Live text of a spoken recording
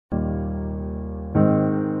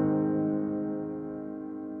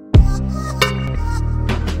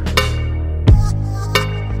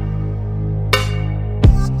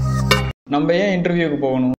நம்ம ஏன் இன்டர்வியூக்கு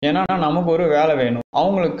போகணும்? ஏன்னா நமக்கு ஒரு வேலை வேணும்,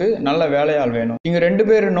 அவங்களுக்கு நல்ல வேலையாள் வேணும். இங்க 2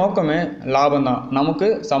 பேர் நோக்கமே லாபம் தான். நமக்கு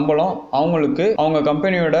சம்பளம், அவங்களுக்கு அவங்க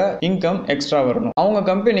கம்பெனியோட இன்கம் எக்ஸ்ட்ரா வரணும். அவங்க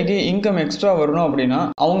கம்பெனிக்கு இன்கம் எக்ஸ்ட்ரா வரணும் அப்படின்னா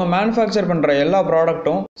அவங்க மேனுஃபேக்சர் பண்ற எல்லா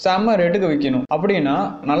ப்ராடக்ட்டும் செம்ம ரேட்டுக்கு விற்கணும். அப்படின்னா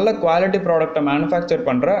நல்ல குவாலிட்டி ப்ராடக்ட்டை மேனுஃபேக்சர்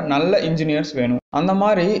பண்ற நல்ல இன்ஜினியர்ஸ் வேணும். அந்த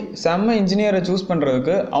மாதிரி செம்ம இன்ஜினியரை சூஸ்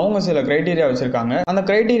பண்றதுக்கு அவங்க சில கிரைட்டீரியா வச்சிருக்காங்க. அந்த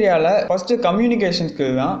கிரைட்டீரியால ஃபர்ஸ்ட் கம்யூனிகேஷன்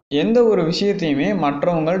ஸ்கில் தான். எந்த ஒரு விஷயத்தையுமே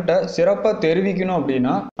மற்றவங்கள்ட்ட சிறப்பா தெரிவிக்கணும்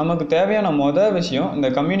அப்படின்னா நமக்கு தேவையான விஷயம் இந்த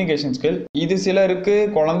கம்யூனிகேஷன் ஸ்கில். இது சிலருக்கு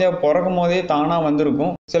குழந்தையா பிறக்கும் போதே தானா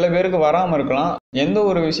வந்திருக்கும், சில பேருக்கு வராம இருக்கலாம். எந்த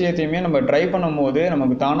ஒரு விஷயத்தையுமே நம்ம ட்ரை பண்ணும் போது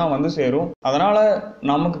நமக்கு தானா வந்து சேரும். அதனால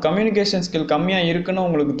நமக்கு கம்யூனிகேஷன் ஸ்கில் கம்மியா இருக்குன்னு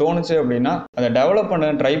உங்களுக்கு தோணுச்சு அப்படின்னா அதை டெவலப்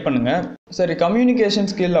பண்ண ட்ரை பண்ணுங்க. சரி, கம்யூனிகேஷன்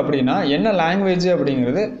ஸ்கில் அப்படின்னா என்ன லாங்குவேஜ்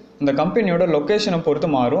அப்படிங்கிறது இந்த கம்பெனியோட லொகேஷனை பொறுத்து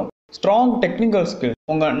மாறும். ஸ்ட்ராங் டெக்னிக்கல் ஸ்கில்,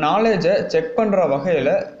 உங்க நாலேஜை செக் பண்ற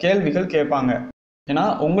வகையில கேள்விகள் கேட்பாங்க. ஏன்னா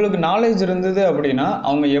உங்களுக்கு நாலேஜ் இருந்தது அப்படின்னா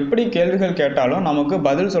அவங்க எப்படி கேள்விகள் கேட்டாலும் நமக்கு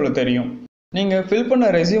பதில் சொல்ல தெரியும். நீங்க ஃபில் பண்ண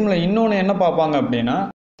ரெஸ்யூம்ல இன்னொன்று என்ன பார்ப்பாங்க அப்படின்னா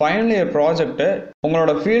ஃபைனல் இயர் ப்ராஜெக்ட்.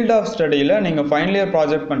 உங்களோட ஃபீல்ட் ஆஃப் ஸ்டடியில் நீங்கள் ஃபைனல் இயர்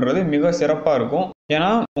ப்ராஜெக்ட் பண்ணுறது மிக சிறப்பாக இருக்கும்.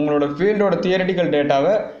 ஏன்னா உங்களோட ஃபீல்டோட தியரிட்டிக்கல்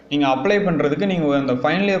டேட்டாவை நீங்கள் அப்ளை பண்ணுறதுக்கு நீங்கள் அந்த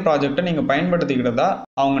ஃபைனல் இயர் ப்ராஜெக்டை நீங்கள் பயன்படுத்திக்கிட்டதா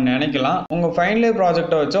அவங்க நினைக்கலாம். உங்கள் ஃபைனல் இயர்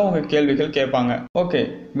ப்ராஜெக்டை வச்சு அவங்க கேள்விகள் கேட்பாங்க. ஓகே,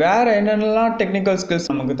 வேற என்னென்னலாம் டெக்னிக்கல்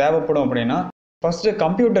ஸ்கில்ஸ் நமக்கு தேவைப்படும் அப்படின்னா first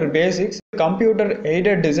computer basics, computer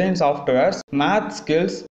aided design softwares, math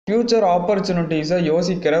skills, future ஆப்பர்ச்சுனிட்டிஸை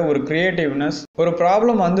யோசிக்கிற ஒரு கிரியேட்டிவ்னஸ். ஒரு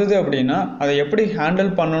ப்ராப்ளம் வந்தது அப்படின்னா அதை எப்படி ஹேண்டில்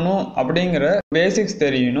பண்ணணும் அப்படிங்கிற பேசிக்ஸ்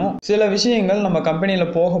தெரியணும். சில விஷயங்கள் நம்ம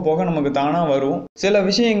கம்பெனியில் போக போக நமக்கு தானாக வரும். சில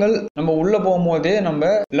விஷயங்கள் நம்ம உள்ளே போகும்போதே நம்ம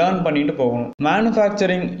லேர்ன் பண்ணிட்டு போகணும்.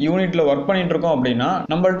 மேனுஃபேக்சரிங் யூனிட்ல ஒர்க் பண்ணிட்டு இருக்கோம் அப்படின்னா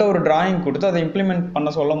நம்மள்ட்ட ஒரு டிராயிங் கொடுத்து அதை இம்ப்ளிமெண்ட்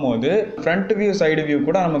பண்ண சொல்லும் போது ஃப்ரண்ட் வியூ சைடு வியூ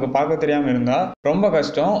கூட நமக்கு பார்க்க தெரியாமல் இருந்தால் ரொம்ப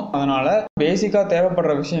கஷ்டம். அதனால பேசிக்காக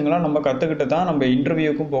தேவைப்படுற விஷயங்களை நம்ம கற்றுக்கிட்டு தான் நம்ம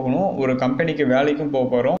இன்டர்வியூக்கும் போகணும், ஒரு கம்பெனிக்கு வேலைக்கும் போக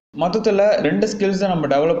போகிறோம். மொத்தத்தில் 2 ஸ்கில்ஸை நம்ம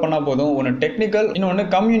டெவலப் பண்ணால் போதும். ஒன்று டெக்னிக்கல், இன்னொன்று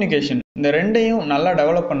கம்யூனிகேஷன். இந்த ரெண்டையும் நல்லா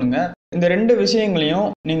டெவலப் பண்ணுங்க. இந்த 2 விஷயங்களையும்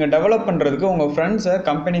நீங்கள் டெவலப் பண்ணுறதுக்கு உங்கள் ஃப்ரெண்ட்ஸை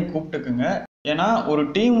கம்பெனிக்கு கூப்பிட்டுக்குங்க. ஏன்னா ஒரு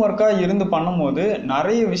டீம் ஒர்க்காக இருந்து பண்ணும்போது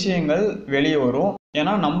நிறைய விஷயங்கள் வெளியே வரும்.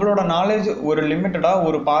 ஏன்னா நம்மளோட நாலேஜ் ஒரு லிமிட்டடாக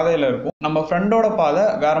ஒரு பாதையில் இருக்கும், நம்ம ஃப்ரெண்டோட பாதை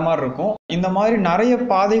வேற மாதிரி இருக்கும். இந்த மாதிரி நிறைய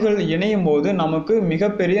பாதைகள் இணையும் போது நமக்கு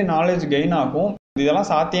மிகப்பெரிய நாலேஜ் கெயின் ஆகும்.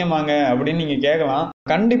 இதெல்லாம் சாத்தியமாங்க அப்படின்னு நீங்க கேட்கலாம்.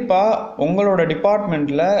 கண்டிப்பா உங்களோட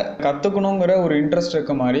டிபார்ட்மெண்ட்ல கத்துக்கணுங்கிற ஒரு இன்ட்ரெஸ்ட்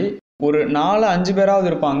இருக்க மாதிரி ஒரு 4-5 பேராவது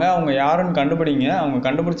இருப்பாங்க. அவங்க யாருன்னு கண்டுபிடிங்க. அவங்க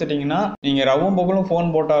கண்டுபிடிச்சிட்டிங்கன்னா நீங்க ரவும் பகலும்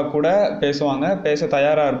ஃபோன் போட்டா கூட பேசுவாங்க, பேச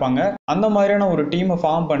தயாரா இருப்பாங்க. அந்த மாதிரியான ஒரு டீமை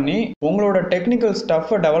ஃபார்ம் பண்ணி உங்களோட டெக்னிக்கல்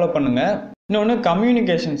ஸ்டஃப்பை டெவலப் பண்ணுங்க. இன்னொன்று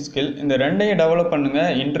கம்யூனிகேஷன் ஸ்கில். இந்த 2ஐயும் டெவலப் பண்ணுங்க,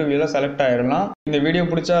 இன்டர்வியூல செலக்ட் ஆயிடலாம். இந்த வீடியோ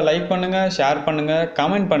பிடிச்சா லைக் பண்ணுங்க, ஷேர் பண்ணுங்க,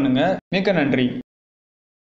 கமெண்ட் பண்ணுங்க. மிக்க நன்றி.